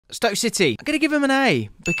Stoke City, I'm going to give them an A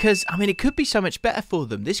because, I mean, it could be so much better for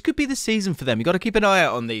them. This could be the season for them. You've got to keep an eye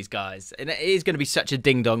out on these guys. And it is going to be such a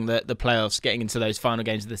ding-dong, the playoffs, getting into those final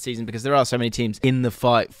games of the season, because there are so many teams in the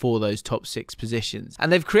fight for those top 6 positions.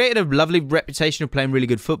 And they've created a lovely reputation of playing really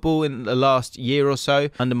good football in the last year or so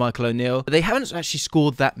under Michael O'Neill. But they haven't actually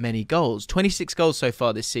scored that many goals. 26 goals so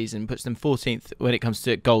far this season puts them 14th when it comes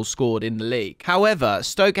to goals scored in the league. However,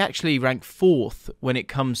 Stoke actually ranked 4th when it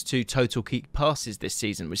comes to total key passes this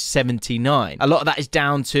season, with 79. A lot of that is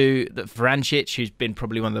down to Vrancic, who's been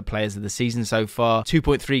probably one of the players of the season so far.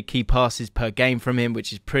 2.3 key passes per game from him,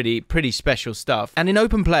 which is pretty special stuff. And in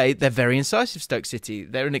open play, they're very incisive, Stoke City.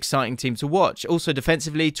 They're an exciting team to watch. Also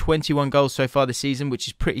defensively, 21 goals so far this season, which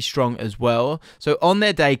is pretty strong as well. So on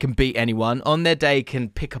their day can beat anyone. On their day can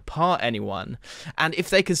pick apart anyone. And if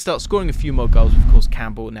they can start scoring a few more goals, of course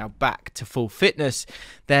Campbell now back to full fitness,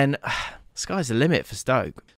 then sky's the limit for Stoke.